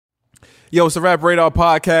Yo, it's the Rap Radar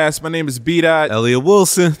Podcast. My name is B-Dot. Elliot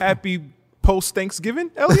Wilson. Happy post-Thanksgiving,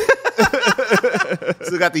 Elliot.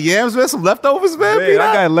 Still got the yams, man? Some leftovers, man? Man,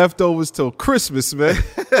 I got leftovers till Christmas, man.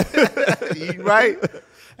 You right?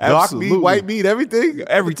 Absolutely. Dark meat, white meat, everything?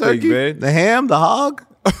 Everything, the turkey, man. The ham, the hog?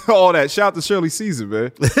 All that. Shout out to Shirley Caesar,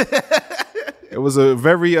 man. It was a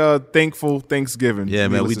very thankful Thanksgiving. Yeah,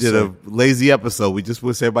 man, we did a lazy episode. We just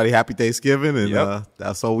wish everybody happy Thanksgiving, and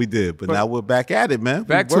that's all we did. But now we're back at it, man.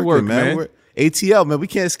 Back to work, man. We're ATL, man. We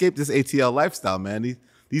can't escape this ATL lifestyle, man.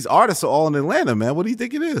 These artists are all in Atlanta, man. What do you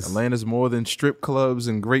think it is? Atlanta's more than strip clubs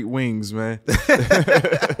and great wings, man.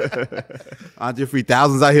 Andre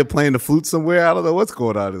 3000's out here playing the flute somewhere. I don't know what's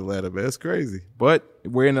going on in Atlanta, man. It's crazy. But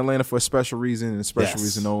we're in Atlanta for a special reason and a special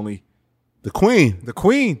reason only. The Queen. The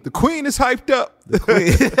Queen is hyped up. The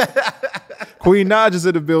Queen. Queen Naija's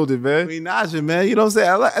in the building, man. Queen Naija, man. You know what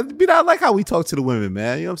I'm saying? I like how we talk to the women,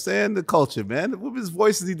 man. You know what I'm saying? The culture, man. The women's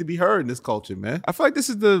voices need to be heard in this culture, man. I feel like this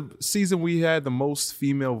is the season we had the most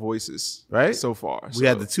female voices, right? So far. We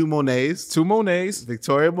had the two Monets.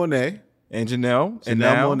 Victoria Monet. And Janelle. And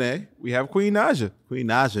now Monet. We have Queen Naija. Queen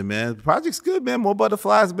Naija, man. The project's good, man. More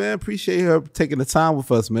butterflies, man. Appreciate her taking the time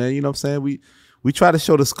with us, man. You know what I'm saying? We try to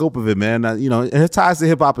show the scope of it, man. You know, and her ties to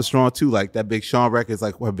hip hop are strong too. Like that Big Sean record is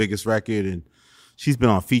like her biggest record, and she's been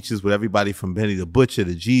on features with everybody from Benny the Butcher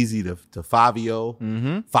to Jeezy to Fabio,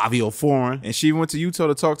 Fabio Foreign, and she went to Utah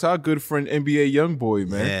to talk to our good friend NBA Youngboy,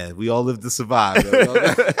 man. Yeah, we all live to survive.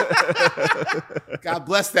 God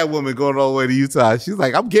bless that woman going all the way to Utah. She's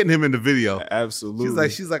like, I'm getting him in the video. Absolutely.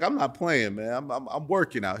 She's like, I'm not playing, man. I'm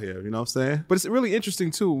working out here. You know what I'm saying? But it's really interesting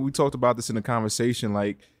too. We talked about this in the conversation.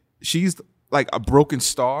 Like she's like a broken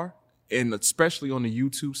star, and especially on the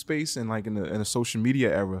YouTube space and like in the social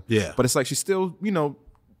media era. Yeah. But it's like she's still,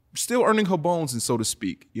 still earning her bones, and so to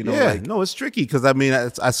speak. Yeah. No, it's tricky because I mean,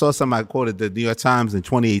 I saw somebody quoted the New York Times in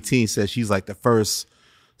 2018 said she's like the first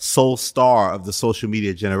sole star of the social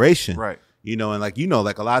media generation. Right. And like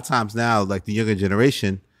a lot of times now, like the younger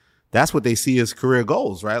generation, that's what they see as career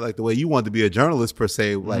goals, right? Like the way you want to be a journalist per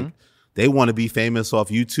se, like. They want to be famous off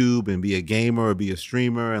YouTube and be a gamer or be a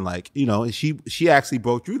streamer. And like, and she actually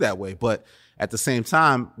broke through that way. But at the same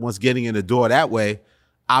time, once getting in the door that way,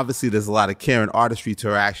 obviously there's a lot of care and artistry to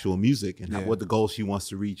her actual music and what the goals she wants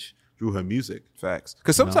to reach through her music. Facts.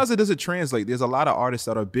 Because sometimes it doesn't translate. There's a lot of artists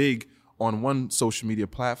that are big on one social media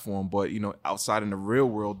platform, but, outside in the real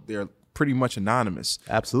world, they're pretty much anonymous.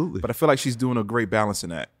 Absolutely. But I feel like she's doing a great balance in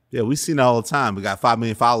that. Yeah, we've seen that all the time. We got 5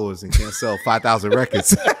 million followers and can't sell 5,000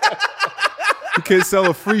 records. You can't sell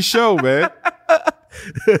a free show, man.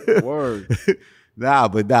 Word. Nah,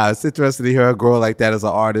 it's interesting to hear her grow like that as an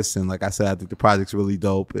artist. And like I said, I think the project's really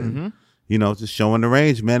dope. And, just showing the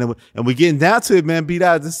range, man. And we're getting down to it, man.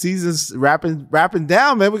 B-Dot, this season's wrapping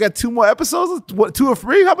down, man. We got 2 more episodes. What, 2 or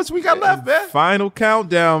 3? How much we got left, man? Final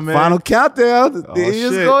countdown, man. Final countdown. The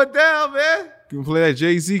year's going down, man. You can play that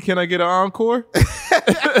Jay-Z, Can I Get an Encore?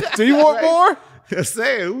 Do you want more? I'm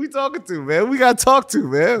saying, who we talking to, man? We got to talk to,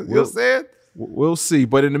 man. You know what I'm saying? We'll see.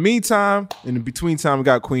 But in the meantime, in the between time, we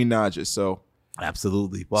got Queen Naija. So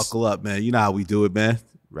absolutely. Buckle up, man. You know how we do it, man.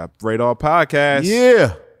 Rap Radar Podcast.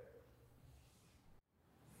 Yeah.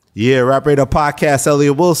 Yeah, Rap Radar Podcast,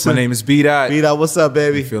 Elliot Wilson. My name is B-Dot. B-Dot, what's up,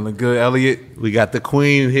 baby? Feeling good, Elliot. We got the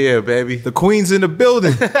Queen here, baby. The Queen's in the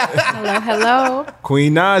building. Hello.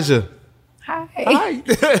 Queen Naija. Hi.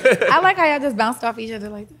 I like how y'all just bounced off each other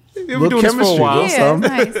like that. Yeah, we're doing this for a while. Yeah,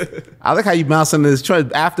 nice. I like how you bounced into this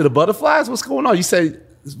trend after the butterflies. What's going on? You said,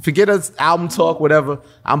 forget us album talk, whatever.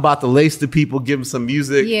 I'm about to lace the people, give them some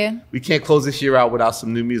music. Yeah. We can't close this year out without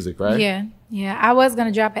some new music, right? Yeah. I was going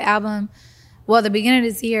to drop an album. Well, the beginning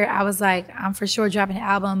of this year, I was like, I'm for sure dropping an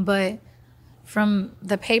album. But from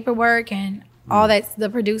the paperwork and all that, the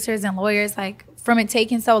producers and lawyers, like from it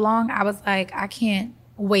taking so long, I was like, I can't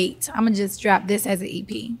wait. I'm going to just drop this as an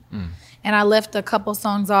EP. And I left a couple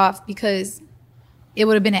songs off because it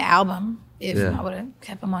would have been an album if I would have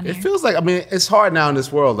kept them on there. It feels like, I mean, it's hard now in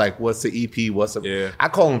this world. Like, what's the EP? I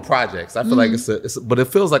call them projects. I feel like but it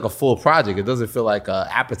feels like a full project. It doesn't feel like an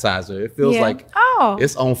appetizer. It feels like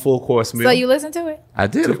its own full course meal. So you listened to it? I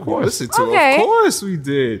did, of course. Listen to it. Of course we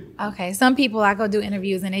did. Okay. Some people, I go do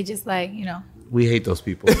interviews and they just like, We hate those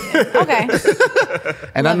people. Okay.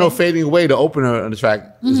 And I know Fading Away, the opener on the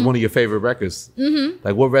track, is one of your favorite records.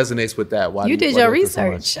 Like, what resonates with that? Why you did your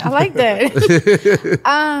research. I like that.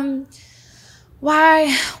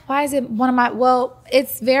 Why is it one of my, well,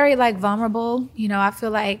 it's very like vulnerable. I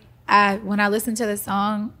feel like when I listen to the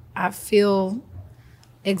song, I feel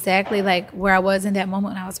exactly like where I was in that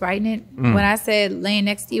moment when I was writing it. When I said laying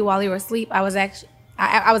next to you while you were asleep, I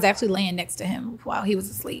I was actually laying next to him while he was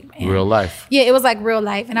asleep. And Real life. Yeah, it was like real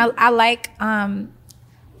life. And I like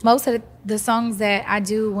most of the songs that I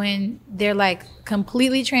do when they're like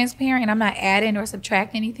completely transparent and I'm not adding or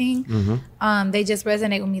subtracting anything. They just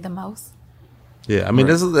resonate with me the most. Yeah, I mean,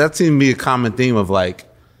 that seems to be a common theme of like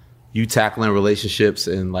you tackling relationships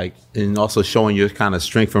and also showing your kind of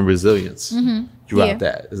strength and resilience throughout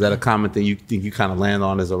that. Is that a common thing you think you kind of land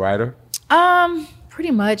on as a writer?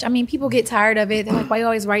 Pretty much. I mean, people get tired of it. They're like, why you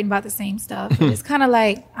always writing about the same stuff? It's kind of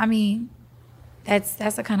like, I mean, that's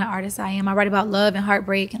the kind of artist I am. I write about love and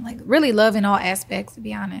heartbreak and like really love in all aspects, to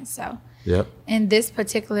be honest. So in this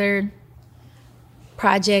particular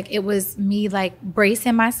project, it was me like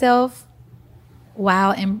bracing myself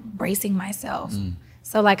while embracing myself.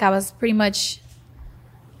 So like I was pretty much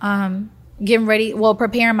getting ready,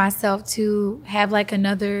 preparing myself to have like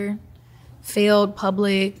another failed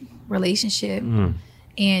public relationship.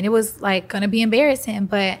 And it was like gonna be embarrassing,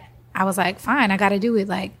 but I was like, fine, I gotta do it.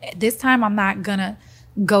 Like this time I'm not gonna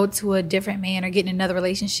go to a different man or get in another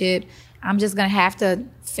relationship. I'm just gonna have to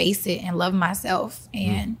face it and love myself.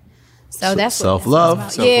 And so that's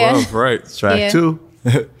self-love. Self-love, right. Track 2.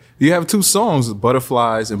 You have 2 songs,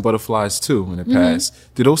 Butterflies and Butterflies 2 in the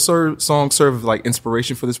past. Did those songs serve as like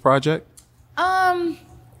inspiration for this project?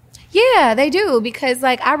 Yeah, they do, because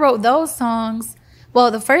like I wrote those songs. Well,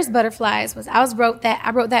 the first Butterflies was I wrote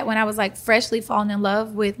that when I was like freshly falling in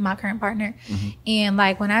love with my current partner. And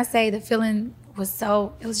like when I say the feeling it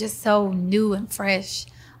was just so new and fresh,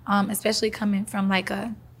 especially coming from like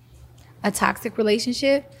a toxic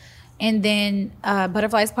relationship. And then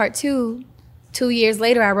Butterflies Part 2, 2 years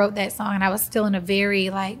later, I wrote that song and I was still in a very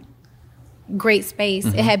like great space.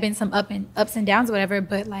 It had been some ups and downs or whatever,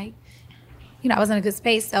 but like, you know, I was in a good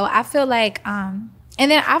space. So I feel like, and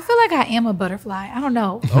then I feel like I am a butterfly. I don't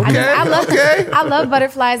know. I love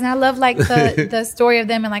butterflies, and I love like the story of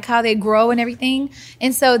them and like how they grow and everything.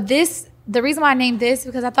 And so the reason why I named this,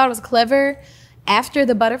 because I thought it was clever after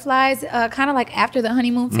the butterflies, kind of like after the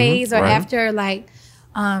honeymoon phase, or after like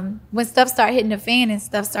when stuff start hitting the fan and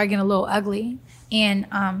stuff start getting a little ugly. And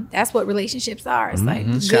that's what relationships are. It's like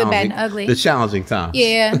good, bad, and ugly. The challenging times.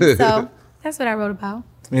 Yeah. So that's what I wrote about.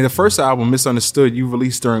 I mean, the first album, Misunderstood, you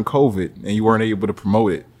released during COVID and you weren't able to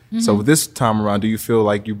promote it. So this time around, do you feel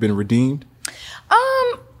like you've been redeemed?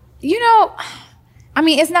 You know, I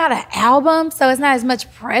mean, it's not an album, so it's not as much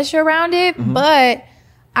pressure around it, but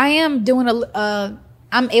I am doing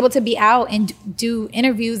I'm able to be out and do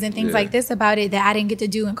interviews and things like this about it that I didn't get to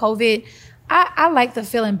do in COVID. I like the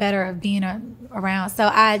feeling better of being around. So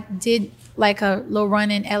I did like a little run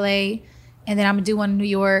in LA, and then I'm gonna do one in New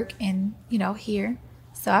York and, you know, here.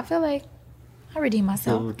 So I feel like I redeemed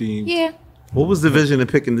myself. Redeemed. Yeah. What was the vision of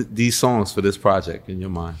picking these songs for this project in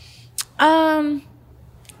your mind?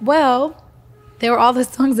 Well, they were all the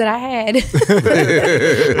songs that I had.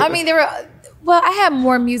 I mean, I had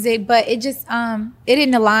more music, but it just it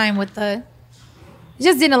didn't align with the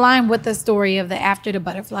story of the After the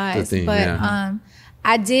Butterflies. The theme, but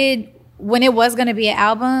I did, when it was going to be an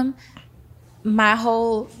album, the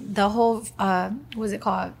whole what was it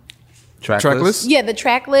called? Track list? Yeah, the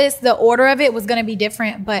track list, the order of it was going to be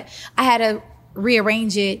different, but I had to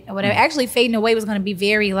rearrange it or whatever. Actually, Fading Away was going to be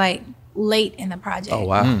very like late in the project. Oh,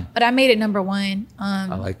 wow. But I made it number 1. I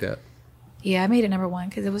like that. Yeah, I made it number 1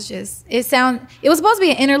 because it was supposed to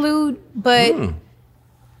be an interlude, but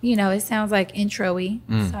you know, it sounds like intro-y.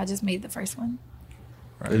 So I just made the first one.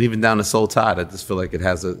 Right. And even down to Soul Tide, I just feel like it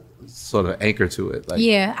has a sort of anchor to it. Like,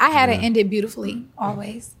 yeah, I had it ended beautifully,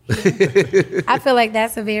 always. Yeah. I feel like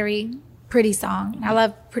that's a very pretty song. I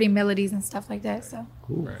love pretty melodies and stuff like that. So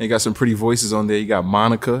cool. You got some pretty voices on there. You got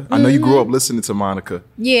Monica. I know you grew up listening to Monica.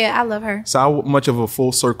 Yeah, I love her. So how much of a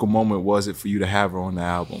full circle moment was it for you to have her on the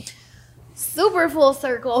album? Super full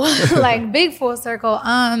circle, like big full circle.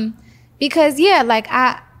 Because like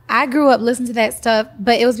I grew up listening to that stuff,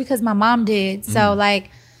 but it was because my mom did. So like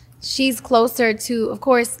she's closer to, of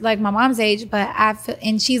course, like my mom's age, but I feel,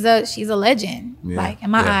 and she's a legend, like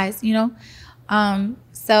in my eyes, you know.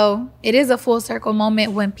 So it is a full circle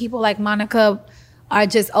moment when people like Monica are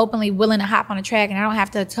just openly willing to hop on a track, and I don't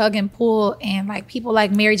have to tug and pull. And like people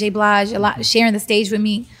like Mary J. Blige sharing the stage with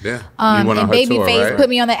me. Yeah. And Babyface right? put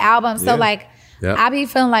me on the album. So like I be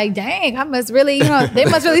feeling like, dang, I must really, you know, they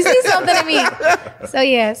must really see something in me. So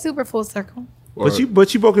yeah, super full circle. But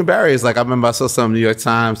you broken barriers. Like I remember I saw some New York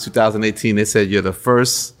Times 2018. They said you're the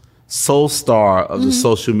first soul star of the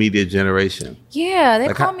social media generation. Yeah, they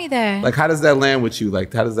call me that. Like, how does that land with you?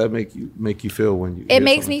 Like, how does that make you feel when you? It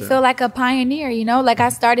makes me feel like a pioneer. You know, like I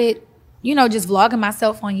started, you know, just vlogging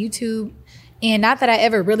myself on YouTube, And not that I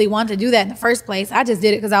ever really wanted to do that in the first place. I just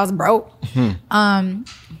did it because I was broke.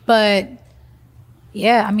 But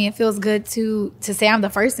yeah, I mean, it feels good to say I'm the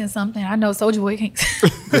first in something. I know Soulja Boy can't.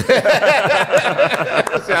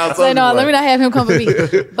 So no, let me not have him come for me.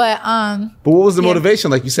 But what was the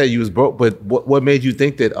motivation? Like you said, you was broke, but what made you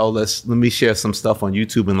think that, let me share some stuff on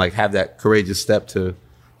YouTube and like have that courageous step to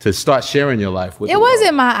start sharing your life with? It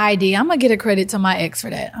wasn't my idea. I'm gonna get a credit to my ex for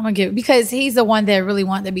that. I'm gonna give, because he's the one that really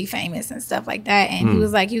wanted to be famous and stuff like that. And he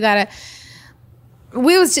was like, you gotta.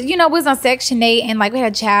 We was on Section 8 and like we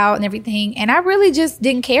had a child and everything. And I really just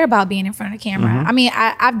didn't care about being in front of the camera. I mean,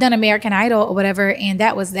 I've done American Idol or whatever, and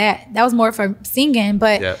that was that. That was more for singing.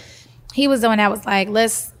 But he was the one that was like,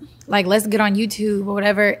 let's get on YouTube or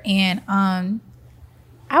whatever. And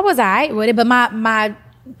I was all right with it. But my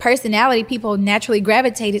personality, people naturally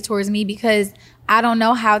gravitated towards me because I didn't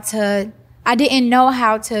know how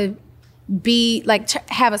to be like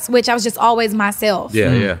have a switch. I was just always myself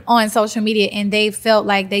on social media, and they felt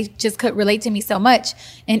like they just could relate to me so much.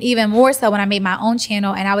 And even more so when I made my own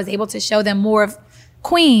channel and I was able to show them more of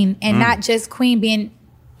Queen and not just Queen being,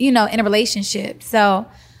 in a relationship. So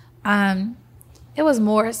it was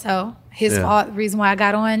more so his fault, the reason why I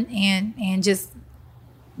got on, and just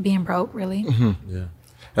being broke, really.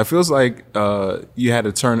 It feels like you had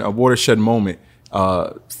a watershed moment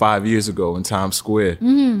 5 years ago in Times Square.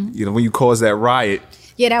 When you caused that riot.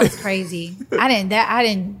 Yeah, that was crazy.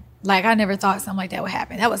 I never thought something like that would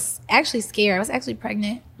happen. That was actually scary. I was actually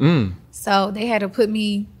pregnant. So they had to put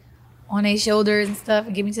me on their shoulders and stuff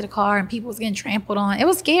and get me to the car, and people was getting trampled on. It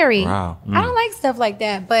was scary. Wow. I don't like stuff like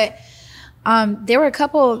that. But there were a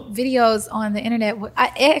couple videos on the internet.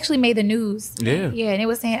 It actually made the news. Yeah. Yeah, and it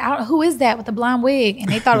was saying, I don't know, who is that with the blonde wig? And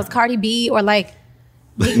they thought it was Cardi B or like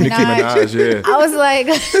Nicki Minaj, yeah. I was like,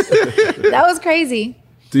 that was crazy.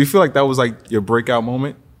 Do you feel like that was like your breakout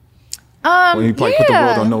moment? When you put the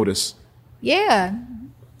world on notice? Yeah,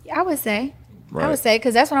 I would say. Right. I would say,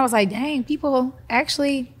 because that's when I was like, dang, people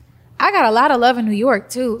actually, I got a lot of love in New York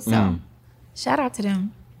too. So shout out to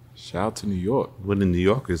them. Shout out to New York. We're the New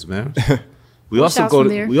Yorkers, man. We also go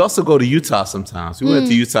to Utah sometimes. We went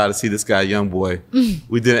to Utah to see this guy, Young Boy.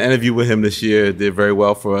 We did an interview with him this year. Did very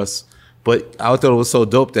well for us. But I thought it was so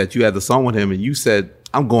dope that you had the song with him and you said,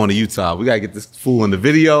 I'm going to Utah. We got to get this fool in the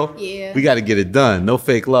video. Yeah. We got to get it done. No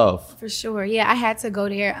fake love. For sure. Yeah, I had to go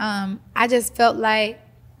there. I just felt like,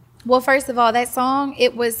 well, first of all, that song,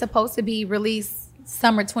 it was supposed to be released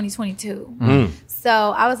summer 2022. So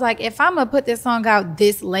I was like, if I'm going to put this song out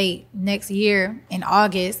this late next year in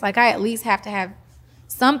August, like I at least have to have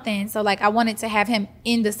something. So like I wanted to have him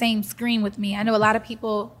in the same screen with me. I know a lot of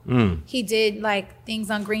people, he did like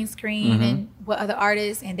things on green screen and with other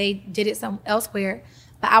artists, and they did it elsewhere.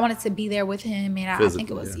 But I wanted to be there with him, and I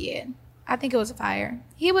think it was I think it was fire.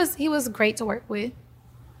 He was great to work with.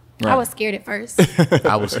 Right. I was scared at first.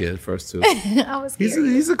 I was scared at first too. I was scared.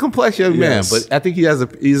 He's a complex young man, but I think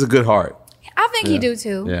he's a good heart. I think he do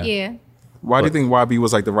too. Yeah. Why do you think YB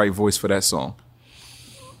was like the right voice for that song?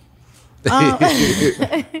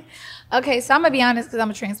 Okay, so I'm gonna be honest because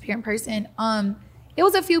I'm a transparent person. It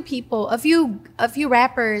was a few people, a few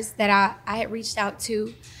rappers that I had reached out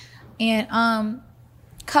to, and a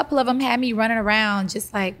couple of them had me running around,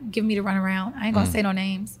 just like giving me the run around. I ain't gonna say no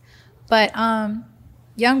names, but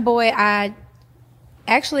Young Boy,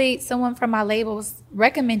 someone from my labels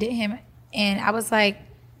recommended him, and I was like,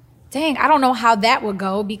 dang, I don't know how that would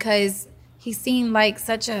go because he seemed like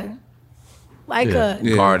such a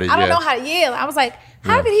Guarded, I don't know how. I was like,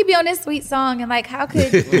 how could he be on this sweet song, and like how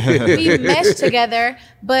could we mesh together?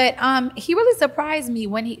 But he really surprised me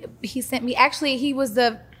when he sent me. Actually, he was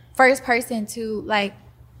the first person to like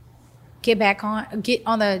get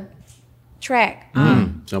on the track.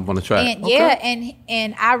 Jump on the track. And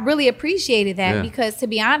and I really appreciated that because to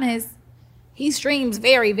be honest, he streams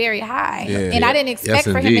very, very high. And I didn't expect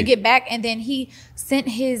for him to get back, and then he sent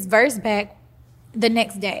his verse back the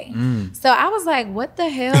next day. So I was like, what the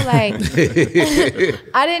hell? Like,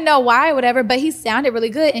 I didn't know why or whatever, but he sounded really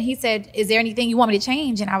good. And he said, is there anything you want me to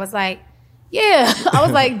change? And I was like, yeah. I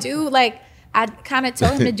was like, dude, like, I kind of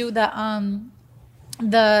told him to do the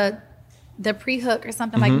pre-hook or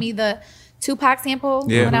something like me, the Tupac sample.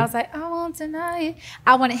 When I was like, I want tonight.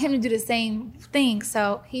 I wanted him to do the same thing.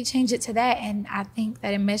 So he changed it to that. And I think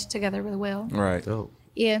that it meshed together really well. Right. Dope.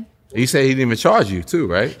 Yeah. He said he didn't even charge you too,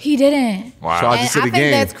 right? He didn't. Wow. Charge And us to I the think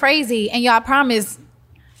game. that's crazy. And y'all, I promise,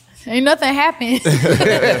 ain't nothing happened.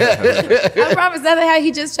 I promise nothing happened.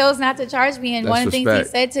 He just chose not to charge me. And That's one of the things respect.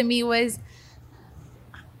 he said to me was,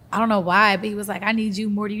 I don't know why, but he was like, I need you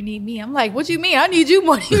more than you need me. I'm like, what you mean? I need you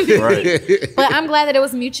more than you need me. Right. But I'm glad that it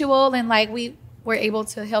was mutual, and like we were able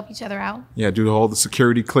to help each other out. Yeah, do all the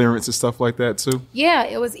security clearance and stuff like that too. Yeah,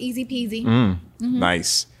 it was easy peasy.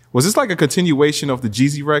 Nice. Was this like a continuation of the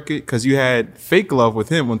Jeezy record? Because you had Fake Love with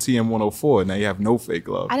him on TM 104. Now you have No Fake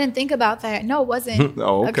Love. I didn't think about that. No, it wasn't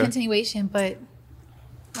a continuation, but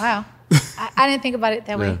wow. I didn't think about it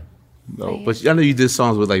that way. No, but I know you did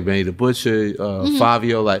songs with like Benny the Butcher,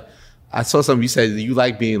 Fabio. Like, I saw something you said you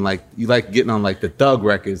like being like, you like getting on like the Thug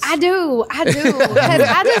records. I do. Because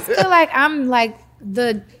I just feel like I'm like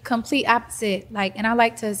the complete opposite. Like, and I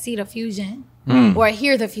like to see the fusion or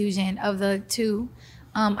hear the fusion of the two.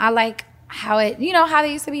 I like how it, you know, how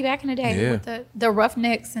they used to be back in the day with the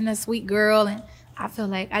Roughnecks and the Sweet Girl. And I feel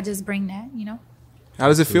like I just bring that, you know. How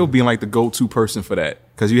does it feel being like the go-to person for that?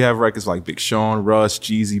 Because you have records like Big Sean, Russ,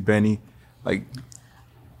 Jeezy, Benny. Like,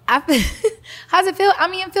 how's it feel? I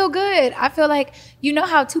mean, it feel good. I feel like, you know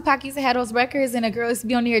how Tupac used to have those records and a girl used to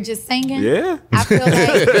be on there just singing? Yeah. I feel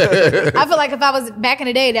like if I was back in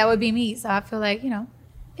the day, that would be me. So I feel like, you know,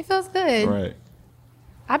 it feels good. Right.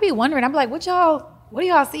 I'd be wondering, I'm like, what do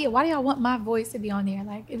y'all see? Why do y'all want my voice to be on there?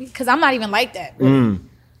 Like, because I'm not even like that, really.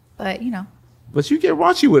 But, you know. But you get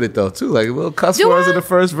raunchy with it though too, like little cuss words in the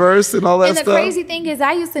first verse and all that stuff. And the crazy thing is,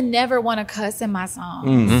 I used to never want to cuss in my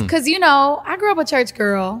songs because you know I grew up a church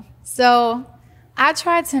girl, so I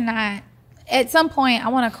tried to not. At some point, I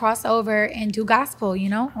want to cross over and do gospel. You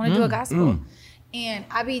know, I want to do a gospel, and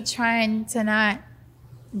I be trying to not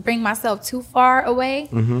bring myself too far away.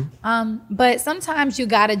 But sometimes you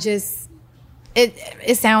gotta just.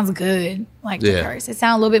 It sounds good, like the curse. It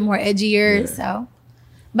sounds a little bit more edgier, so.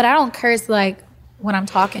 But I don't curse like when I'm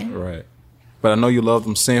talking. Right. But I know you love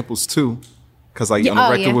them samples too. Because like on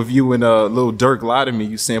the record with you and Lil Durk Lie to Me,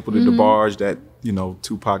 you sampled the DeBarge that, you know,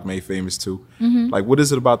 Tupac made famous too. Like, what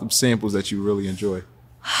is it about them samples that you really enjoy?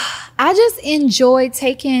 I just enjoy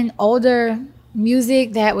taking older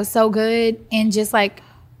music that was so good and just like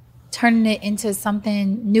turning it into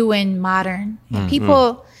something new and modern. And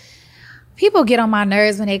people get on my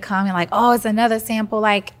nerves when they comment like, oh, it's another sample.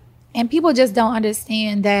 Like, and people just don't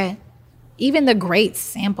understand that even the greats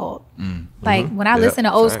sampled. Like when I listen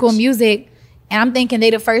to old school music and I'm thinking they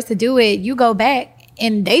the first to do it, you go back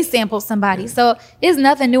and they sample somebody. So it's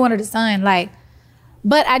nothing new under the sun. Like,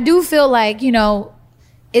 but I do feel like, you know,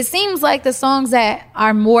 it seems like the songs that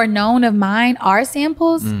are more known of mine are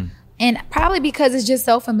samples. And probably because it's just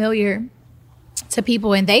so familiar to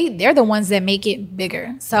people and they're the ones that make it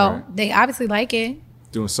bigger. So they obviously like it.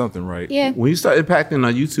 Doing something right. Yeah. When you started impacting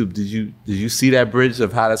on YouTube, did you see that bridge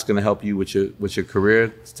of how that's going to help you with your career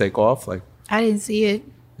to take off? Like, I didn't see it.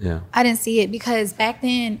 Yeah. I didn't see it because back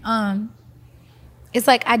then, it's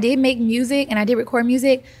like I did make music and I did record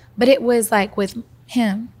music, but it was like with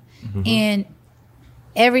him, and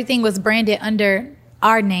everything was branded under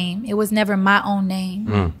our name. It was never my own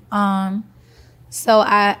name. So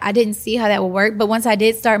I didn't see how that would work. But once I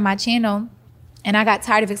did start my channel. And I got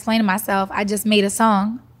tired of explaining myself. I just made a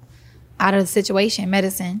song out of the situation,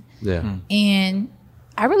 Medicine. Yeah. And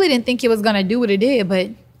I really didn't think it was going to do what it did, but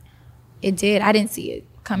it did. I didn't see it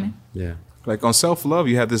coming. Yeah. Like on Self Love,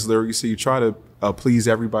 you have this lyric, you say, you try to please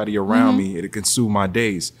everybody around me. It'll consume my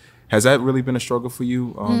days. Has that really been a struggle for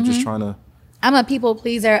you? Just trying to... I'm a people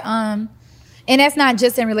pleaser. And that's not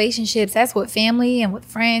just in relationships. That's with family and with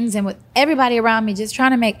friends and with everybody around me. Just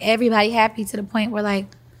trying to make everybody happy to the point where like,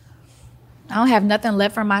 I don't have nothing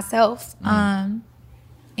left for myself.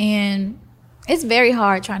 And it's very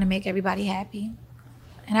hard trying to make everybody happy.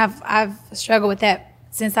 And I've struggled with that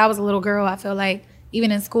since I was a little girl. I feel like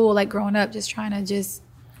even in school, like growing up, just trying to just.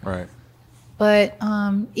 Right. But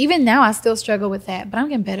even now, I still struggle with that. But I'm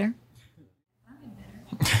getting better.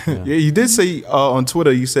 Yeah, you did say on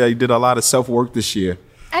Twitter, you said you did a lot of self-work this year.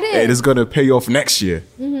 I did. And it's going to pay off next year.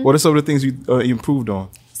 What are some of the things you improved on?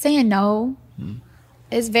 Saying no.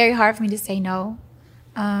 It's very hard for me to say no.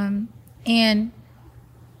 And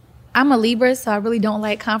I'm a Libra, so I really don't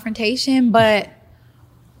like confrontation, but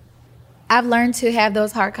I've learned to have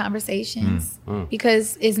those hard conversations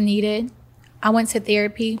because it's needed. I went to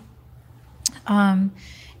therapy,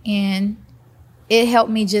 and it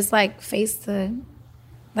helped me just like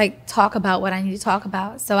talk about what I need to talk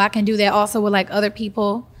about. So I can do that also with like other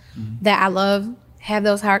people that I love, have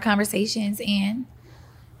those hard conversations. And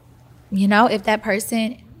you know, if that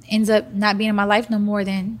person ends up not being in my life no more,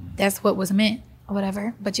 then that's what was meant or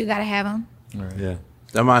whatever. But you got to have them. Right. Yeah.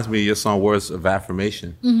 That reminds me of your song, Words of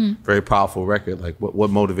Affirmation. Very powerful record. Like, what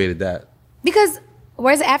motivated that? Because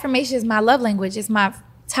words of affirmation is my love language. It's my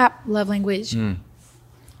top love language.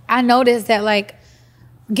 I noticed that, like,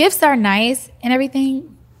 gifts are nice and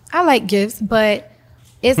everything. I like gifts, but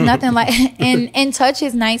it's nothing like... And touch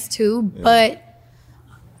is nice, too. Yeah. But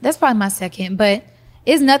That's probably my second, but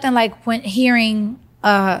it's nothing like when hearing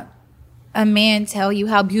a man tell you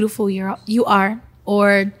how beautiful you are,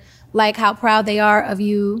 or like how proud they are of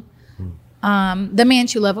you. The man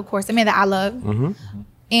you love, of course, the man that I love. Mm-hmm.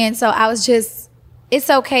 And so I was just, it's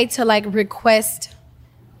okay to like request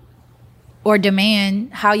or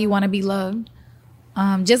demand how you want to be loved.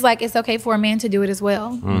 Just like it's okay for a man to do it as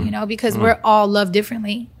well, you know, because we're all loved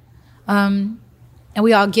differently. And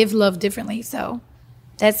we all give love differently. So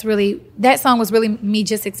that song was really me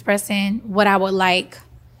just expressing what I would like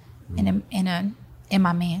in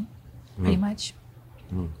my man, pretty much.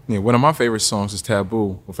 Yeah, one of my favorite songs is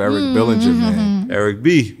Taboo with Eric Bellinger, man. Eric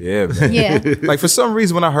B. Yeah, man. Yeah. Like for some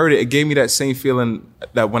reason when I heard it, it gave me that same feeling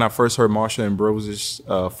that when I first heard Marsha and Ambrosius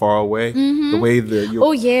Far Away. The way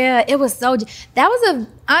Oh yeah, it was so, that was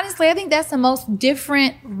honestly, I think that's the most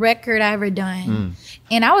different record I ever done.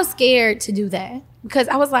 And I was scared to do that because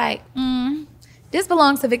I was like, this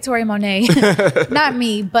belongs to Victoria Monet, not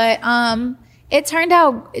me. But it turned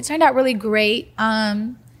out really great.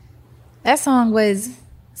 That song was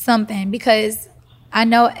something because I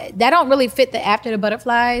know that don't really fit the After the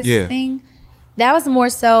Butterflies thing. That was more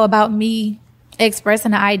so about me exploring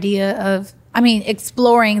the idea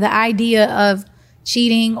of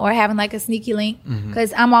cheating or having like a sneaky link,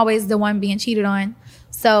 because I'm always the one being cheated on.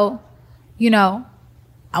 So, you know,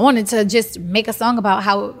 I wanted to just make a song about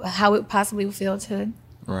how it possibly would feel to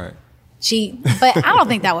cheat. But I don't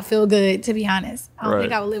think that would feel good, to be honest. I don't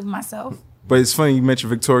think I would live with myself. But it's funny you mentioned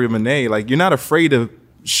Victoria Monet. Like, you're not afraid to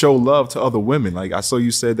show love to other women. Like, I saw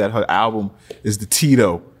you said that her album is the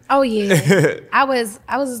Tito. Oh yeah, I was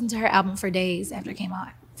listening to her album for days after it came out,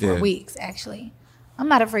 for weeks actually. I'm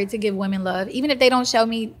not afraid to give women love, even if they don't show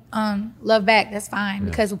me love back. That's fine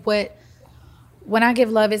because when I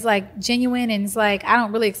give love, it's like genuine and it's like I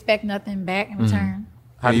don't really expect nothing back in return.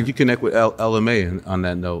 How did you connect with LMA on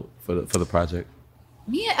that note for the project?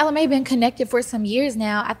 Me and LMA been connected for some years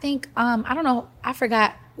now. I think I don't know, I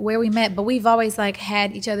forgot where we met, but we've always like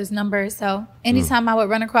had each other's numbers. So anytime I would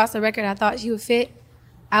run across a record I thought she would fit,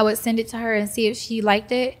 I would send it to her and see if she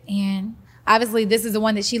liked it. And obviously this is the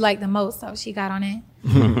one that she liked the most, so she got on it.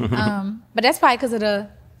 But that's probably because of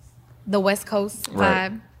the West Coast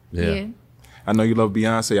vibe. Yeah. I know you love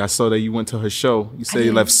Beyonce. I saw that you went to her show. You said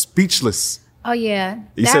you left speechless. Oh yeah.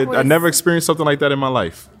 You said I never experienced something like that in my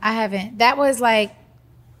life. I haven't. That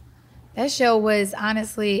show was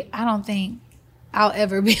honestly, I don't think I'll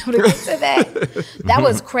ever be able to get to that. That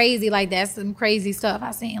was crazy. Like, that's some crazy stuff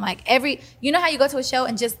I seen. Like, you know how you go to a show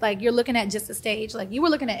and just like you're looking at just the stage, like you were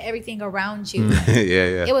looking at everything around you. Like,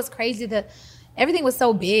 it was crazy. Everything was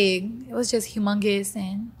so big. It was just humongous,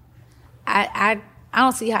 and I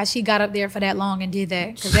don't see how she got up there for that long and did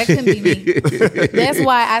that, because that couldn't be me. That's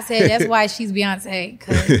why she's Beyonce.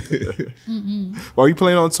 Well, are you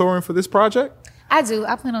planning on touring for this project? I do.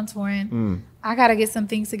 I plan on touring. I got to get some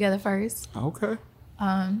things together first. Okay.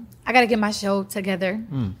 I got to get my show together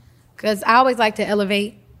because I always like to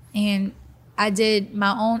elevate. And I did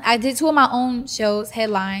two of my own shows,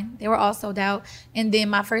 headline. They were all sold out. And then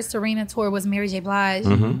my first arena tour was Mary J. Blige.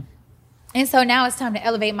 And so now it's time to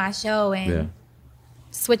elevate my show and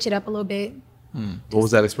switch it up a little bit. What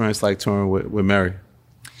was that experience like touring with Mary?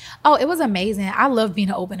 Oh, it was amazing. I love being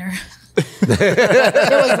an opener. Get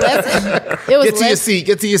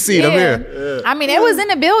to your seat. I'm here. I mean, it was in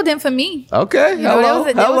the building for me. Okay. You know,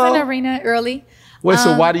 there was an arena early. Wait,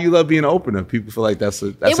 so why do you love being an opener? People feel like that's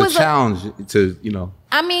a challenge to, you know.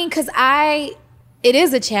 I mean, because it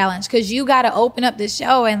is a challenge because you got to open up the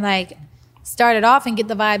show and like start it off and get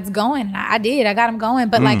the vibes going. And I did. I got them going.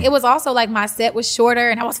 But like, it was also like my set was shorter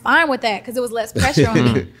and I was fine with that because it was less pressure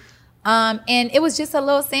on me. And it was just a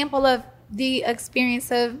little sample of the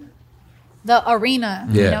experience of the arena.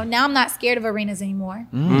 You know, now I'm not scared of arenas anymore.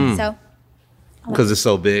 So because it's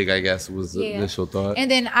so big, I guess was the initial thought. And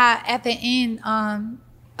then at the end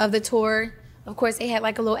of the tour, of course, they had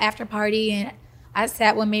like a little after party, and I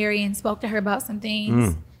sat with Mary and spoke to her about some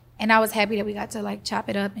things. And I was happy that we got to like chop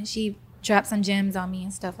it up, and she dropped some gems on me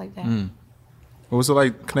and stuff like that. What was it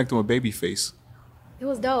like connecting with Babyface? It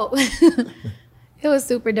was dope. It was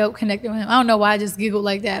super dope connecting with him. I don't know why I just giggled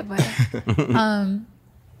like that, but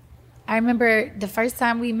I remember the first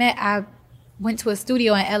time we met, I went to a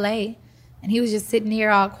studio in LA, and he was just sitting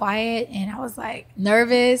there all quiet, and I was like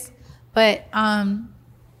nervous. But that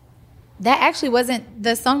actually wasn't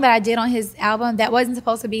the song that I did on his album. That wasn't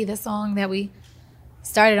supposed to be the song that we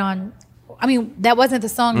started on. I mean, that wasn't the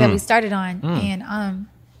song that we started on. And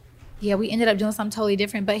we ended up doing something totally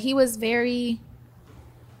different. But he was very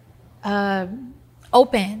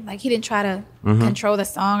open. Like, he didn't try to control the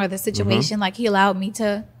song or the situation. Like, he allowed me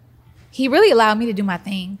to he really allowed me to do my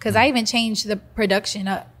thing, because I even changed the production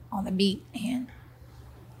up on the beat, and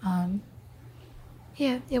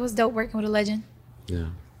yeah, it was dope working with a legend. Yeah.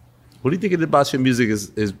 What do you think about your music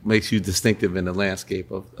is makes you distinctive in the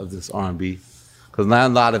landscape of this R&B? Because not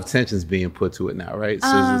a lot of attention's being put to it now, right?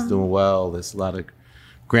 SZA's doing well. There's a lot of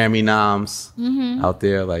Grammy noms out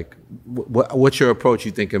there. Like, what's your approach,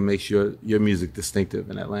 you think, that makes your music distinctive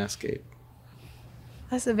in that landscape?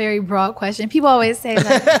 That's a very broad question. People always say,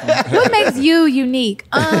 like, what makes you unique?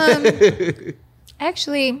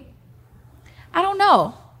 Actually, I don't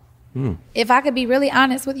know. If I could be really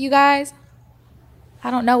honest with you guys,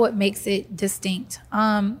 I don't know what makes it distinct.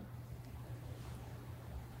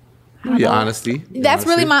 Your honesty. That's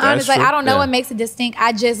really my honest. Like, I don't know what makes it distinct.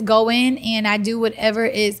 I just go in and I do whatever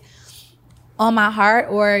is on my heart,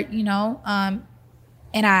 or, you know,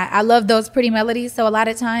 and I love those pretty melodies. So a lot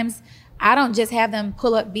of times I don't just have them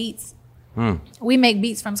pull up beats. We make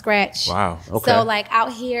beats from scratch. Wow. Okay. So like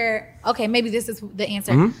out here, okay, maybe this is the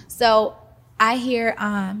answer. So I hear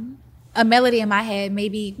a melody in my head,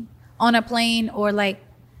 maybe on a plane, or like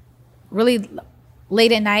really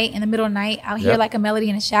late at night, in the middle of the night, I'll hear like a melody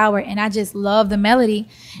in the shower, and I just love the melody.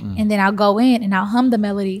 And then I'll go in and I'll hum the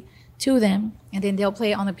melody to them, and then they'll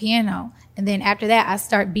play it on the piano. And then after that, I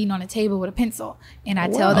start beating on the table with a pencil, and I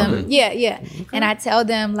tell them, okay. And I tell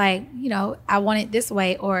them, like, you know, I want it this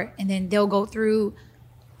way, and then they'll go through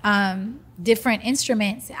different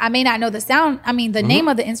instruments. I may not know the sound, the name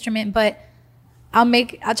of the instrument, but I'll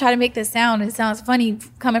try to make the sound. It sounds funny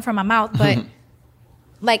coming from my mouth, but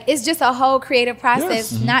like, it's just a whole creative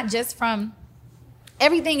process, not just from,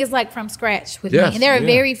 everything is like from scratch with me. And there are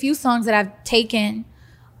very few songs that I've taken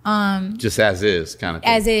just as is, kind of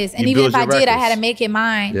thing. As is. And even if I did, I had to make it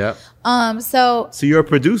mine. So you're a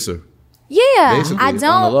producer. Yeah. Basically, I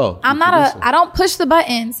don't, I don't push the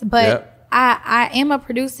buttons, but I am a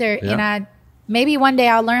producer, and maybe one day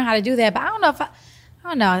I'll learn how to do that, but I don't know if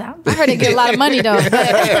I don't know. I heard it get a lot of money though. But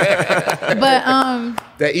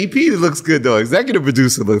that EP looks good though. Executive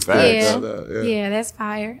producer looks fire. Yeah, that's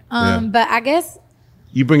fire. But I guess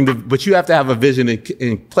but you have to have a vision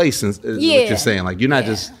in place. Is what you're saying. Like, you're not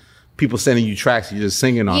just people sending you tracks. You're just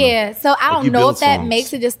singing on them. Yeah. So I don't know if that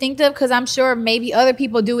makes it distinctive, because I'm sure maybe other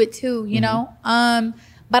people do it too. You know.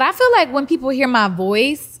 But I feel like when people hear my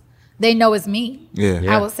voice, they know it's me. Yeah.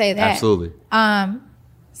 I will say that. Absolutely.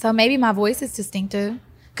 So maybe my voice is distinctive.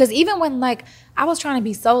 Because even when, like, I was trying to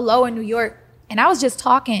be so low in New York, and I was just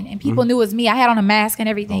talking, and people knew it was me. I had on a mask and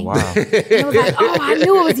everything. Oh, wow. And it was like, oh, I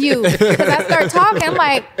knew it was you. Because I started talking. I'm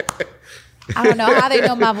like, I don't know how they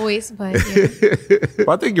know my voice, but yeah.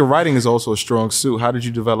 Well, I think your writing is also a strong suit. How did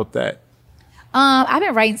you develop that? I've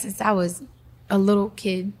been writing since I was a little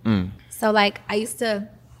kid. So, like, I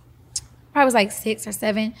was like 6 or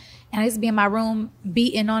 7, and I used to be in my room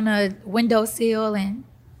beating on a windowsill and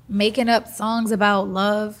making up songs about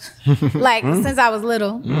love, like since I was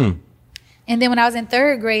little. And then when I was in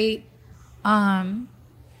 3rd grade,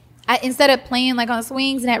 instead of playing like on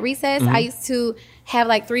swings and at recess, I used to have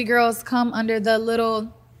like 3 girls come under the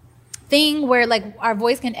little thing where like our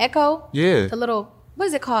voice can echo. Yeah. The little, what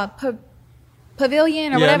is it called?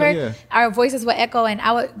 Pavilion or whatever. Yeah. Our voices would echo, and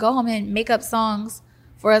I would go home and make up songs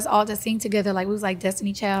for us all to sing together, like we was like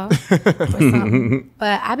Destiny Child or something.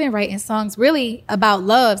 But I've been writing songs really about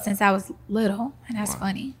love since I was little, and that's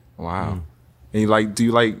funny. Wow. And do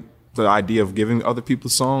you like the idea of giving other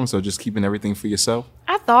people songs, or just keeping everything for yourself?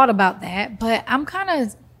 I thought about that, but I'm kind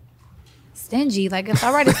of stingy. Like, if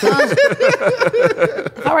I write a song,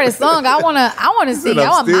 I want to sing. I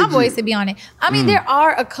want my voice to be on it. I mean, there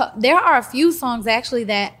are a few songs actually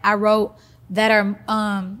that I wrote that are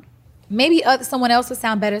maybe someone else would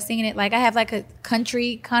sound better singing it. Like, I have like a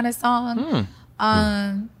country kind of song.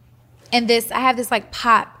 And I have this like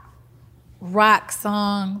pop rock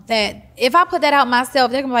song that if I put that out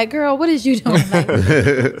myself, they're gonna be like, girl, what is you doing? Like,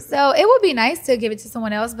 so it would be nice to give it to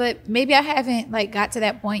someone else, but maybe I haven't like got to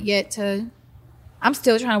that point yet. I'm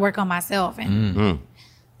still trying to work on myself. And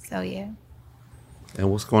so, yeah. And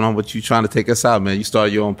what's going on with you trying to take us out, man? You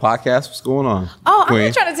started your own podcast. What's going on? Oh, Queen? I'm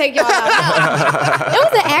not trying to take y'all out. It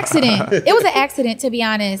was an accident. It was an accident, to be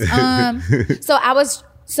honest. So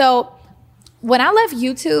when I left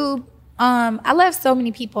YouTube, I left so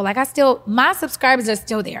many people. Like, my subscribers are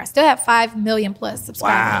still there. I still have 5 million plus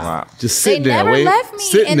subscribers. Wow. Just sitting there. They never left me.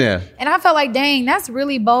 Sitting there. And I felt like, dang, that's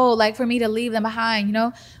really bold, like, for me to leave them behind, you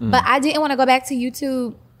know? But I didn't want to go back to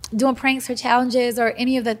YouTube doing pranks or challenges or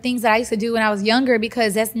any of the things that I used to do when I was younger,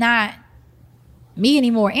 because that's not me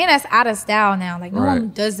anymore. And that's out of style now. Like, no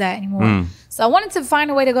one does that anymore. So I wanted to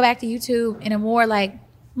find a way to go back to YouTube in a more like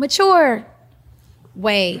mature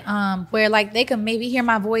way where like they could maybe hear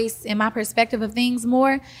my voice and my perspective of things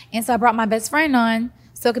more. And so I brought my best friend on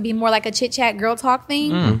so it could be more like a chit chat girl talk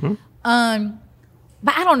thing. Mm-hmm.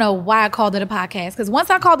 But I don't know why I called it a podcast, because once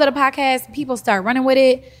I called it a podcast, people start running with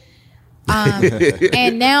it.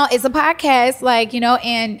 And now it's a podcast, like, you know,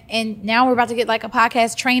 and now we're about to get like a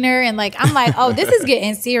podcast trainer, and like I'm like, oh, this is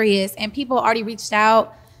getting serious, and people already reached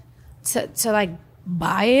out to like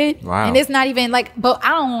buy it. Wow. And it's not even like, but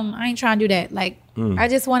I ain't trying to do that. Like I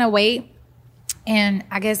just want to wait and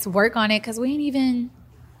I guess work on it, because we don't even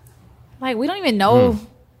know.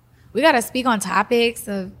 We got to speak on topics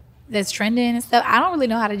that's trending and stuff. I don't really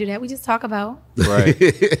know how to do that. We just talk about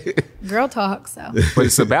girl talk. So, but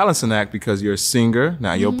it's a balancing act, because you're a singer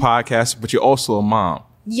now, you're a podcaster, but you're also a mom.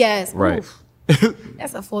 Yes, right.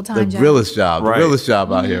 That's a full-time job. The realest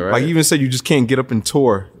job out here, right? Like you even said, you just can't get up and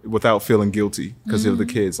tour without feeling guilty because of the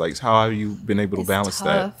kids. Like, how have you been able to balance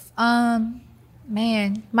tough. that?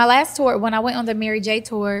 Man, my last tour, when I went on the Mary J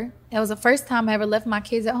tour, that was the first time I ever left my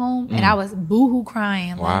kids at home, and I was boohoo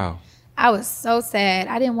crying. Wow. Like, I was so sad.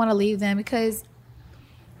 I didn't want to leave them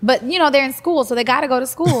but you know, they're in school, so they got to go to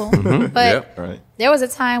school. But there was a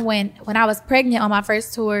time when I was pregnant on my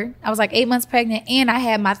first tour. I was like 8 months pregnant, and I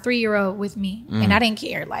had my 3-year-old with me, and I didn't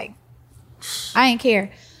care. Like, I didn't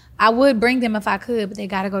care. I would bring them if I could, but they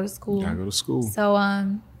got to go to school.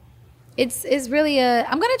 So it's really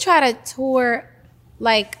I'm gonna try to tour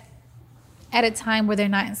like at a time where they're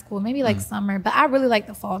not in school, maybe like summer. But I really like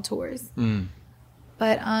the fall tours.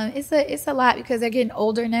 But it's a lot, because they're getting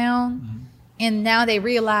older now, and now they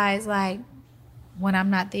realize like when I'm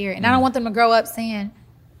not there, and I don't want them to grow up saying,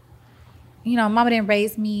 you know, mama didn't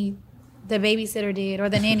raise me, the babysitter did, or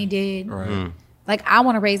the nanny did. Like, I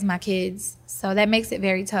want to raise my kids, so that makes it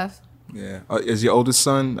very tough. Yeah. Is your oldest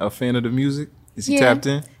son a fan of the music? Is he tapped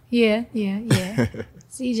in? Yeah.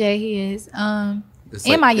 CJ, he is. And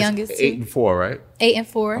like, my youngest 8 and 4, right? 8 and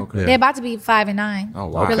 4. Okay. They're about to be 5 and 9. Oh,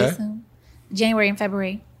 wow. Really soon. January and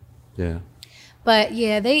February. Yeah. But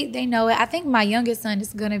yeah, they know it. I think my youngest son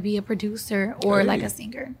is gonna be a producer or like a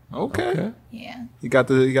singer. Okay. Yeah. You got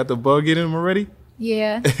the bug in him already?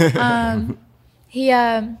 Yeah.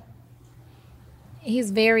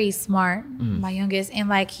 He's very smart, my youngest, and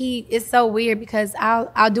like it's so weird, because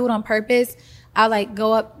I'll do it on purpose. I'll like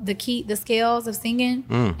go up the scales of singing,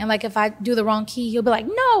 and like if I do the wrong key, he'll be like,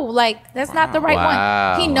 no, like that's not the right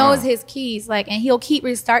one. He knows his keys, like, and he'll keep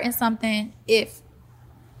restarting something if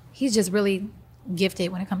he's just really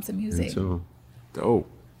gifted when it comes to music. Dope.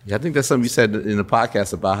 Yeah, I think that's something you said in the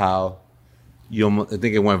podcast about how I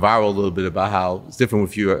think it went viral a little bit about how it's different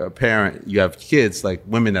if you're a parent, you have kids, like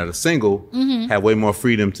women that are single have way more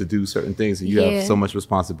freedom to do certain things, and you have so much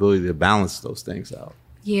responsibility to balance those things out.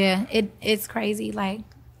 Yeah, it's crazy. Like,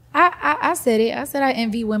 I said it. I said I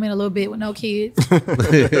envy women a little bit with no kids.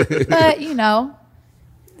 But, you know,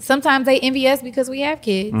 sometimes they envy us because we have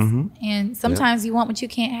kids. And sometimes you want what you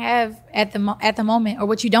can't have at the moment, or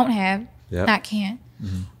what you don't have, not can't.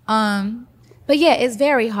 But yeah, it's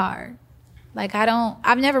very hard. Like,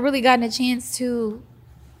 I've never really gotten a chance to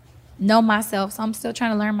know myself, so I'm still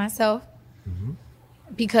trying to learn myself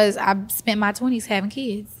because I've spent my 20s having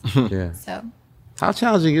kids. Yeah. So, how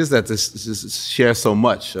challenging is that to share so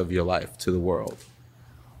much of your life to the world?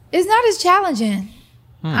 It's not as challenging.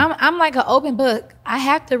 I'm like an open book. I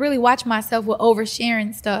have to really watch myself with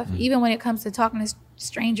oversharing stuff, even when it comes to talking to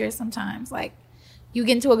strangers sometimes. Like, you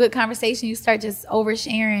get into a good conversation, you start just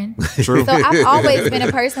oversharing. True. So I've always been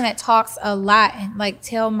a person that talks a lot and like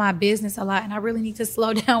tell my business a lot, and I really need to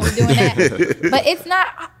slow down with doing that. But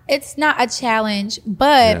it's not a challenge.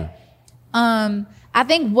 But I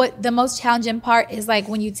think what the most challenging part is, like,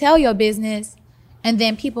 when you tell your business and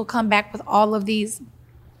then people come back with all of these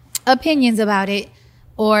opinions about it,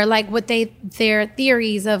 or like what their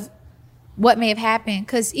theories of what may have happened.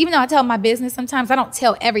 Because even though I tell my business, sometimes I don't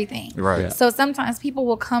tell everything. Right. Yeah. So sometimes people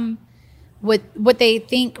will come with what they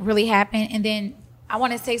think really happened, and then I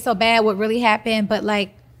want to say so bad what really happened, but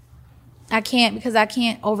like I can't, because I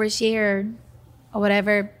can't overshare or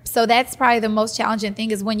whatever. So that's probably the most challenging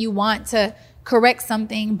thing, is when you want to correct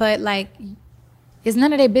something, but like it's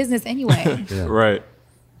none of their business anyway. Right.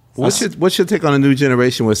 What's your take on a new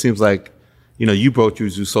generation where it seems like, you know, you broke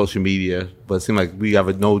through social media, but it seems like we have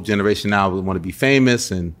a new generation now that want to be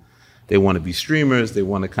famous, and they want to be streamers. They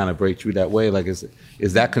want to kind of break through that way. Like, is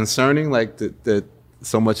that concerning? Like that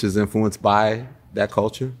so much is influenced by that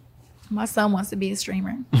culture? My son wants to be a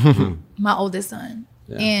streamer. My oldest son.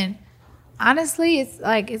 Yeah. And honestly, it's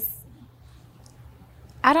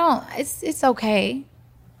okay.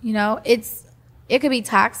 You know, it could be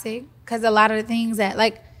toxic, because a lot of the things that,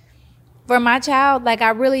 like, for my child, like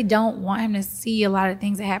I really don't want him to see a lot of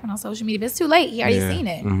things that happen on social media. But it's too late. He already seen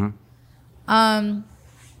it.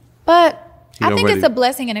 But I think it's a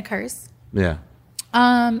blessing and a curse. Yeah.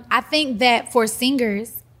 I think that for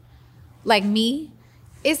singers like me,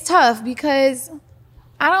 it's tough because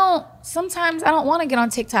sometimes I don't want to get on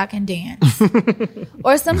TikTok and dance.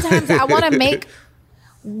 Or sometimes I want to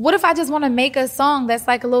what if I just want to make a song that's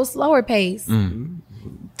like a little slower pace? 10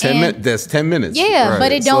 minutes. That's 10 minutes. Yeah, right.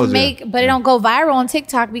 But it don't go viral on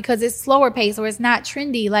TikTok because it's slower pace or it's not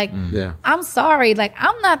trendy. Like, I'm sorry. Like,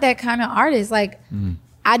 I'm not that kind of artist. Like,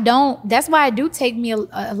 that's why it do take me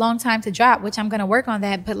a long time to drop, which I'm going to work on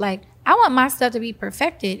that. But like, I want my stuff to be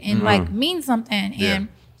perfected and like mean something. And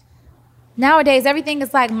nowadays everything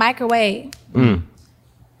is like microwave. And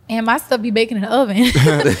my stuff be baking in the oven.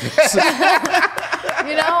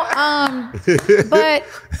 You know, but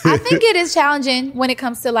I think it is challenging when it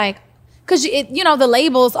comes to like, because the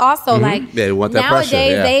labels also like they want that nowadays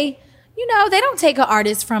pressure, they don't take an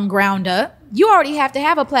artist from ground up. You already have to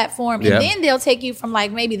have a platform, and then they'll take you from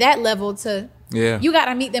like maybe that level to you got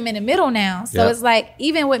to meet them in the middle now. So it's like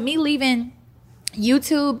even with me leaving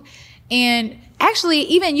YouTube, and actually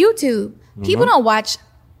even YouTube, people don't watch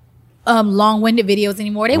long-winded videos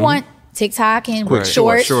anymore. They want TikTok and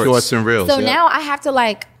shorts and reels. So now I have to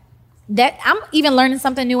like that. I'm even learning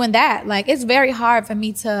something new in that. Like it's very hard for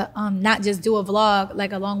me to not just do a vlog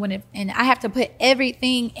like a long-winded, and I have to put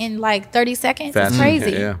everything in like 30 seconds. It's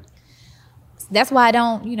crazy. Yeah. That's why I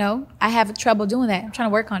don't. I have trouble doing that. I'm trying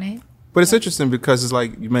to work on it. But it's interesting because it's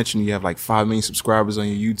like you mentioned, you have like 5 million subscribers on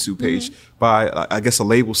your YouTube page. By I guess a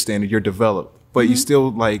label standard, you're developed, but you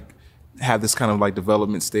still like have this kind of like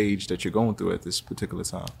development stage that you're going through at this particular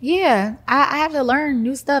time. Yeah, I have to learn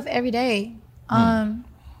new stuff every day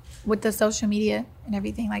with the social media and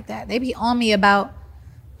everything like that. They be on me about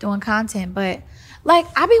doing content, but like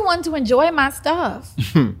I be wanting to enjoy my stuff.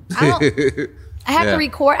 I have to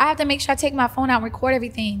record. I have to make sure I take my phone out and record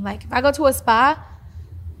everything. Like if I go to a spa,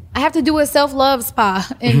 I have to do a self-love spa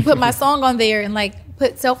and put my song on there and like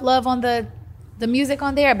put self-love on the music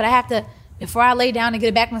on there. But I have to, before I lay down and get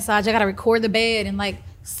a back massage, I got to record the bed and like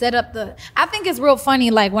set up I think it's real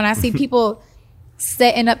funny like when I see people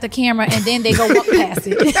setting up the camera and then they go walk past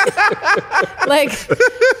it. Like,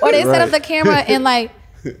 or they set up the camera and like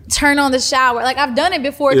turn on the shower. Like I've done it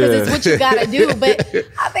before because it's what you got to do. But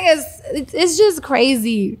I think it's just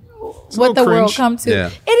crazy what the world come to.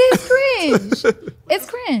 Yeah. It is cringe. It's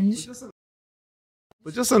cringe.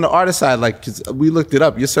 But just on the artist side, like, 'cause we looked it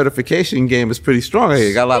up, your certification game is pretty strong.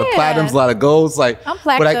 You got a lot of platinums, a lot of golds. Like, I'm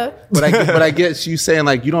platinum. But I get you saying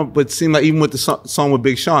like you don't. But it seemed like even with the song with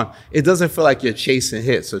Big Sean, it doesn't feel like you're chasing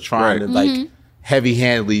hits or trying to like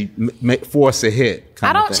heavy-handedly force a hit.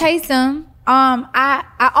 I don't chase them.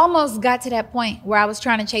 I almost got to that point where I was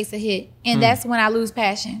trying to chase a hit, and that's when I lose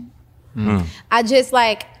passion. I just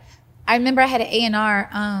like. I remember I had an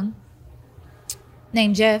A&R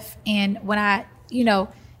named Jeff, and when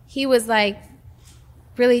he was like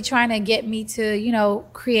really trying to get me to,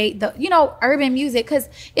 create the, urban music. Cause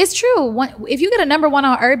it's true. If you get a number 1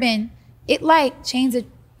 on urban, it like changes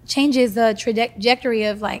the trajectory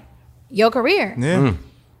of like your career. Yeah.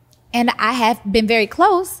 And I have been very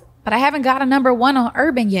close, but I haven't got a number 1 on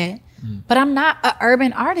urban yet. But I'm not an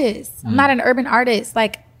urban artist. I'm not an urban artist.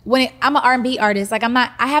 Like I'm an R&B artist. Like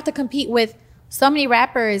I have to compete with so many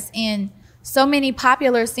rappers and so many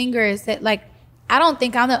popular singers that like, I don't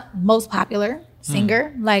think I'm the most popular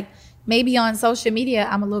singer. Like maybe on social media,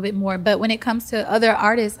 I'm a little bit more. But when it comes to other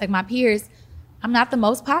artists, like my peers, I'm not the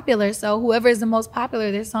most popular. So whoever is the most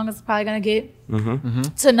popular, their song is probably going to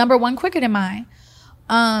get to number 1 quicker than mine.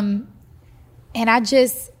 And I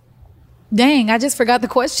just forgot the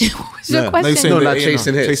question. What was your question? No, not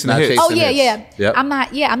chasing hits. Yeah. I'm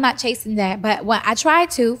not chasing that. But when I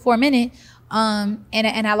tried to for a minute, and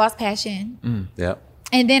I lost passion.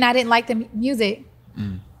 And then I didn't like the music.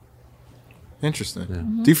 Interesting.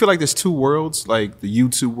 Yeah. Do you feel like there's 2 worlds, like the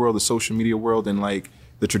YouTube world, the social media world, and like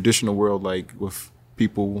the traditional world, like with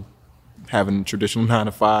people having traditional 9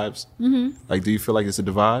 to 5s? Like, do you feel like it's a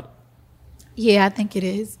divide? Yeah, I think it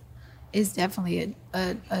is. It's definitely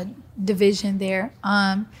a division there.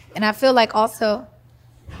 And I feel like also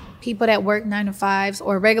people that work 9 to 5s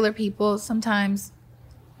or regular people sometimes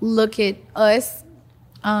look at us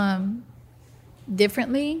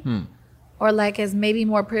differently or like as maybe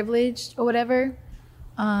more privileged or whatever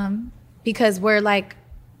because we're like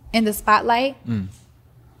in the spotlight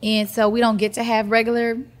and so we don't get to have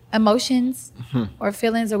regular emotions or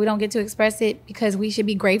feelings or we don't get to express it because we should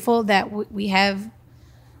be grateful that we have.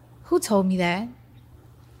 Who told me that?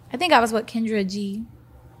 I think I was with Kendra G.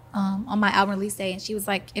 on my album release day, and she was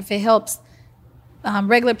like, if it helps,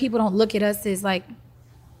 regular people don't look at us as like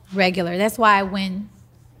regular. That's why when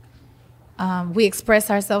we express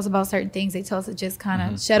ourselves about certain things, they tell us to just kind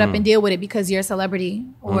of shut up and deal with it because you're a celebrity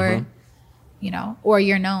or, you know, or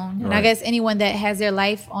you're known. And I guess anyone that has their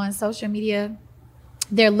life on social media,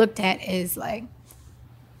 they're looked at as like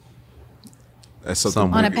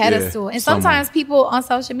on a pedestal. And sometimes people on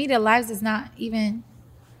social media lives is not even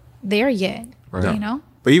there yet, you know?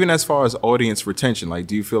 But even as far as audience retention, like,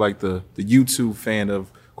 do you feel like the YouTube fan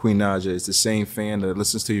of Queen Naija is the same fan that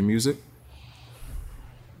listens to your music?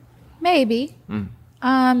 Maybe.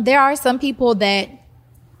 There are some people that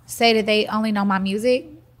say that they only know my music,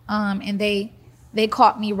 and they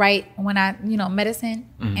caught me right when I, you know, medicine,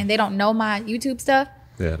 and they don't know my YouTube stuff.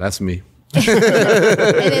 Yeah, that's me. And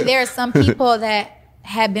then there are some people that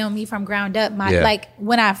have been with me from ground up. Like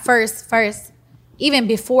when I first, even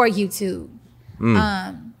before YouTube,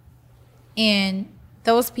 and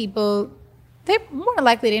those people, they more than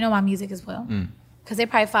likely they know my music as well, because they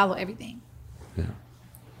probably follow everything. Yeah.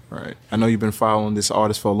 Right. I know you've been following this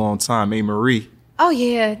artist for a long time, A. Marie. Oh,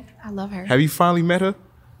 yeah. I love her. Have you finally met her?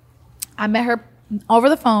 I met her over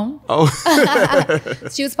the phone. Oh.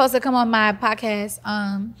 She was supposed to come on my podcast,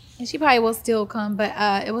 and she probably will still come, but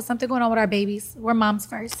it was something going on with our babies. We're moms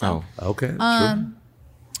first. So. Oh, okay.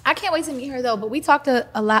 I can't wait to meet her, though, but we talked a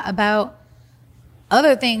lot about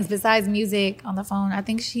other things besides music on the phone. I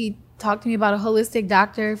think she talked to me about a holistic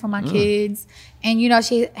doctor for my kids. And, you know,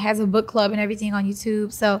 she has a book club and everything on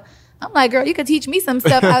YouTube. So I'm like, girl, you could teach me some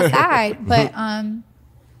stuff outside. But,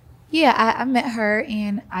 yeah, I met her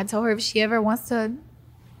and I told her if she ever wants to,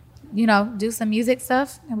 you know, do some music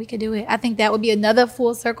stuff, and we could do it. I think that would be another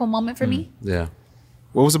full circle moment for me. Yeah.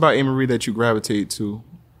 What was about A. Marie that you gravitated to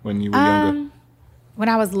when you were younger? When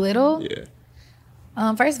I was little? Yeah.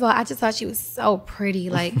 First of all, I just thought she was so pretty.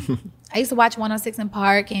 Like, I used to watch 106 in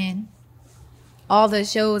Park and all the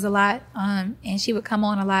shows a lot. And she would come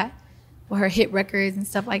on a lot with her hit records and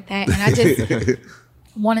stuff like that. And I just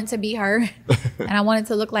wanted to be her. And I wanted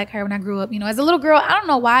to look like her when I grew up. You know, as a little girl, I don't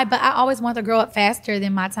know why, but I always wanted to grow up faster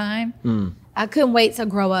than my time. I couldn't wait to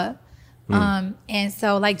grow up. And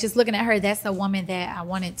so, like, just looking at her, that's the woman that I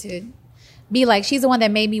wanted to be like. She's the one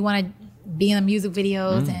that made me want to be in the music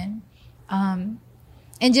videos.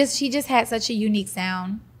 And just she just had such a unique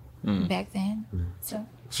sound back then. So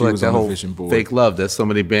She like was that whole fake love that so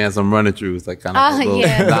many bands I'm running through. It's like kind of a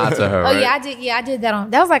little nod to her. Oh, right? yeah, I did that.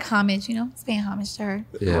 That was like homage, you know, it's paying homage to her.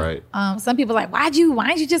 Yeah. Right. Some people are like, why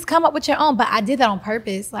didn't you just come up with your own? But I did that on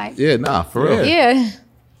purpose. Like, yeah, nah, for real. Yeah.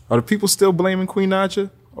 Are the people still blaming Queen Naija,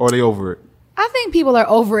 or are they over it? I think people are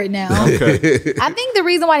over it now. Okay. I think the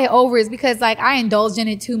reason why they're over it is because, like, I indulged in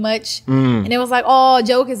it too much. And it was like, oh,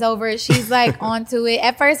 joke is over it. She's, like, onto it.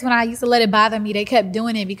 At first, when I used to let it bother me, they kept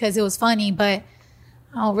doing it because it was funny. But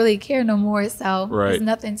I don't really care no more. So there's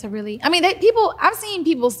nothing to really... I mean, I've seen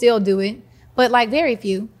people still do it, but, like, very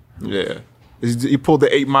few. Yeah. You pulled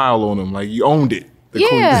the 8 Mile on them. Like, you owned it.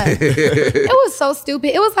 It was so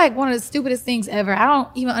stupid. It was like one of the stupidest things ever. I don't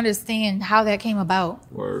even understand how that came about.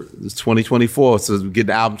 Word. It's 2024, so we get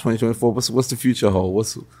the album 2024. What's the future hold?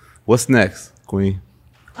 What's next, Queen?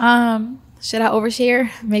 Should I overshare?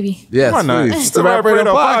 Maybe. Yes, why not? It's the Rap Radio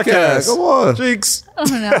Podcast. Come on, Jinx. I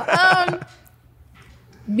don't know.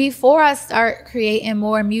 Before I start creating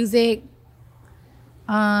more music,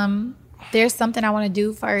 there's something I want to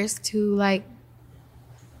do first to, like,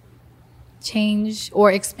 change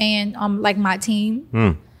or expand on, like, my team.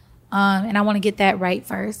 And I want to get that right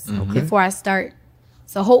first before I start.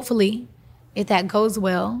 So hopefully, if that goes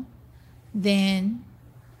well, then,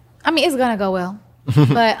 I mean, it's going to go well.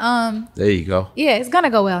 But there you go. Yeah, it's going to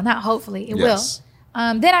go well. Not hopefully. It will.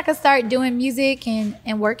 Then I can start doing music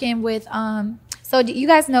and working with, so do you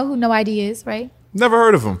guys know who No ID is, right? Never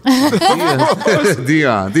heard of him.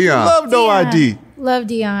 Dion. Love No ID. Love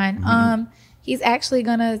Dion. He's actually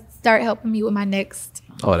going to start helping me with my next.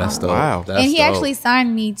 Oh, that's dope. Wow. And he actually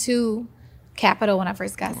signed me to Capitol when I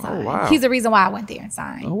first got signed. Oh, wow. He's the reason why I went there and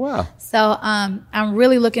signed. Oh, wow. So I'm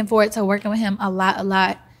really looking forward to working with him a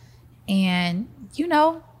lot. And, you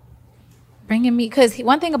know, bringing me, because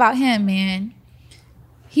one thing about him, man,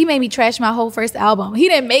 he made me trash my whole first album. He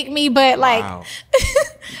didn't make me, but, like,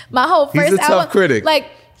 my whole first album. He's a tough critic. Like,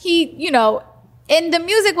 he, you know, and the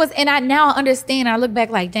music was, and I now understand. I look back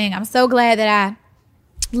like, dang, I'm so glad that I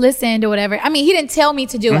listened or whatever. I mean, he didn't tell me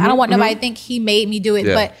to do it. I don't want nobody to think he made me do it.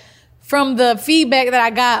 Yeah. But from the feedback that I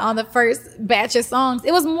got on the first batch of songs,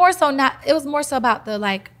 it was more so about the,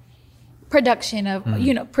 like, production of,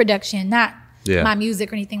 you know, production, not my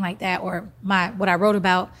music or anything like that, or what I wrote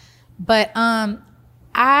about. But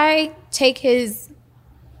I take his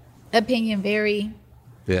opinion very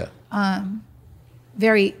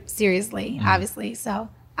very seriously, obviously. So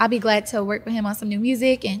I'll be glad to work with him on some new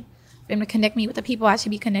music and for him to connect me with the people I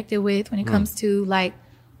should be connected with when it comes to like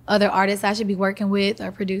other artists I should be working with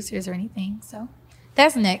or producers or anything. So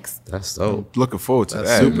that's next. That's dope. Looking forward to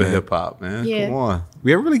that. Super hip hop, man. Yeah. Come on.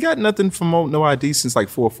 We haven't really got nothing from No ID since like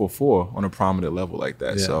 444 on a prominent level like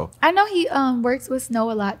that. Yeah. So I know he works with Snow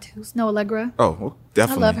a lot too. Snow Allegra. oh, well,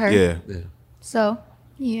 definitely. I love her. Yeah. So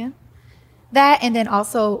yeah, that, and then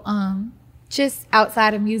also just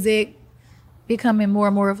outside of music, becoming more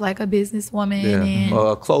and more of like a businesswoman. Yeah. And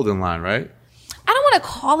A clothing line, right? I don't want to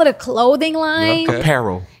call it a clothing line. Okay.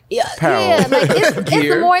 Apparel. Yeah, like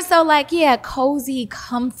it's more so like, cozy,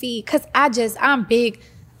 comfy. Cause I'm big.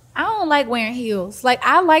 I don't like wearing heels. Like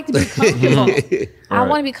I like to be comfortable. I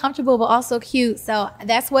want to be comfortable, but also cute. So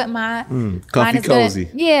that's what my comfy cozy.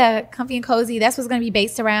 Comfy and cozy. That's what's gonna be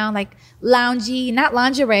based around, like loungy, not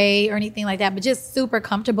lingerie or anything like that, but just super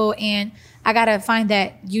comfortable. And I gotta find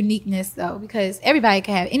that uniqueness though, because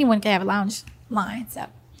anyone can have a lounge line. So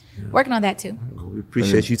working on that too. We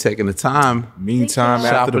appreciate you taking the time. Meantime, after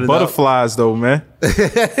Shopping the it butterflies though, man.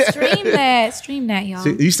 Stream that, y'all.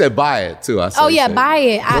 You said buy it too. Buy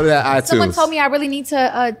it. Go to that iTunes. Someone told me I really need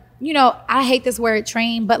to, I hate this word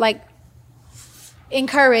train, but like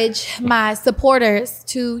encourage my supporters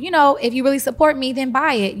to, if you really support me, then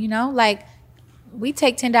buy it, like we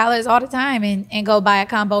take $10 all the time and go buy a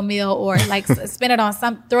combo meal or like spend it on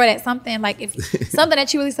throw it at something. Like if something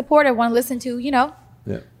that you really support or want to listen to,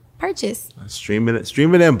 purchase. Stream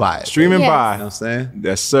it and buy it. Stream and Yes. buy. You know what I'm saying?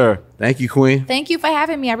 Yes, sir. Thank you, Queen. Thank you for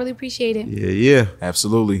having me. I really appreciate it. Yeah.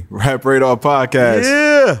 Absolutely. Rap Radar Podcast.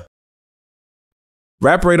 Yeah.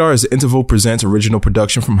 Rap Radar is Interval Presents original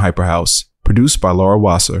production from Hyperhouse, produced by Laura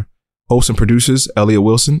Wasser. Hosts and producers Elliot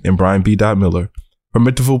Wilson and Brian B. Miller. From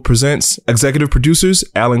Interval Presents, executive producers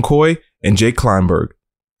Alan Coy and Jake Kleinberg.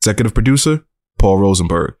 Executive producer Paul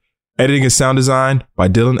Rosenberg. Editing and sound design by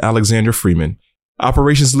Dylan Alexander Freeman.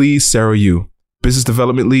 Operations lead Sarah Yu. Business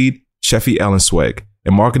development lead Sheffy Allen Swag.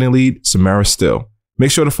 And marketing lead Samara Still.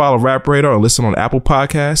 Make sure to follow Rap Radar and listen on Apple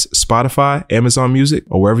Podcasts, Spotify, Amazon Music,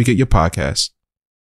 or wherever you get your podcasts.